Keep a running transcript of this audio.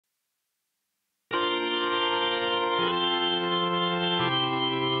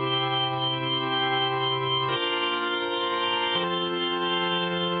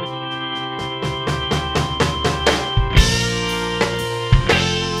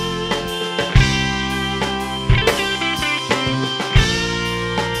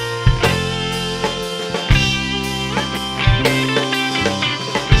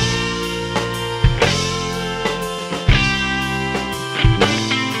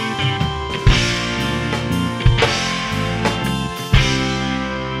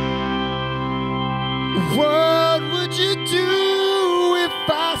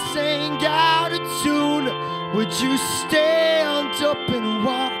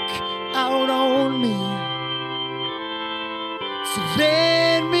on me. So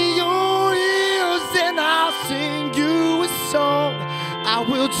lend me your ears and I'll sing you a song. I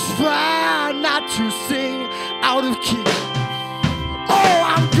will try not to sing out of key. Oh,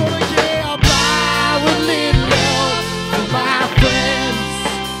 I'm gonna get by with little love for my friends.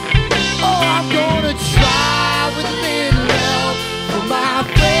 Oh, I'm gonna try with little love for my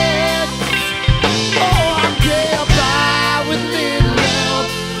friends. Oh, I'm gonna get by with little love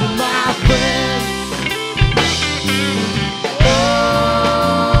for my friends.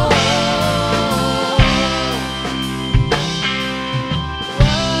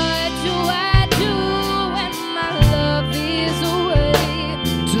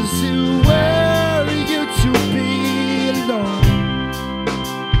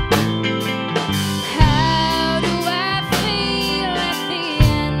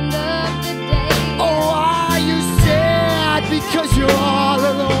 Because you're all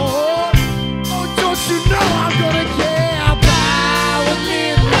alone. Oh, don't you know I'm gonna get by with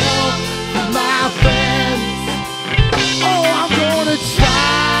little love for my friends. Oh, I'm gonna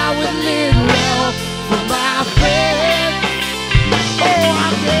try with little love for my friends. Oh,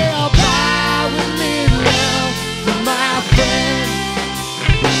 I'll get by with little love for my friends.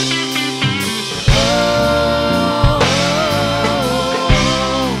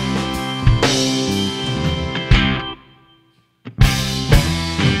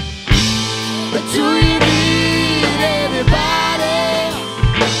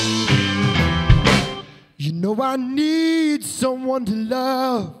 I need someone to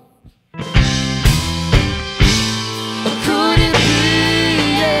love. Could it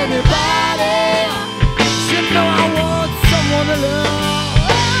be anybody? You know I want someone to love.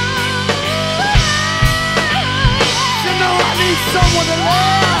 You know I need someone to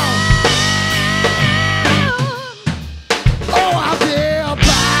love. Oh, I'll get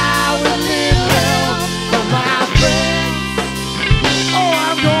by with little love for my friends. Oh,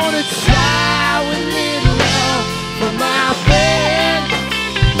 I'm gonna try with little love for my friends.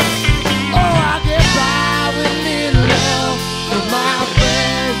 Oh, I'll get by with little love for my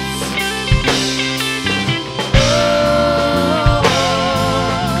friends.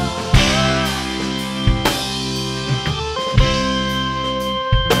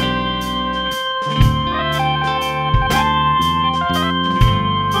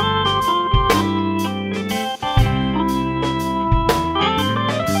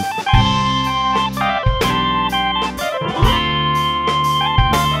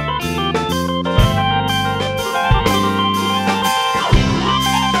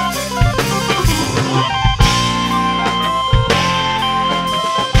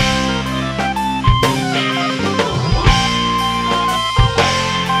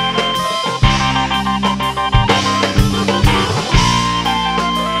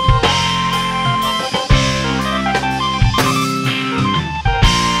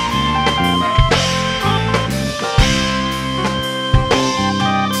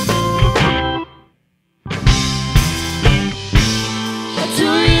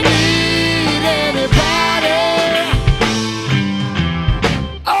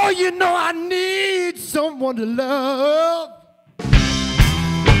 You know I need someone to love.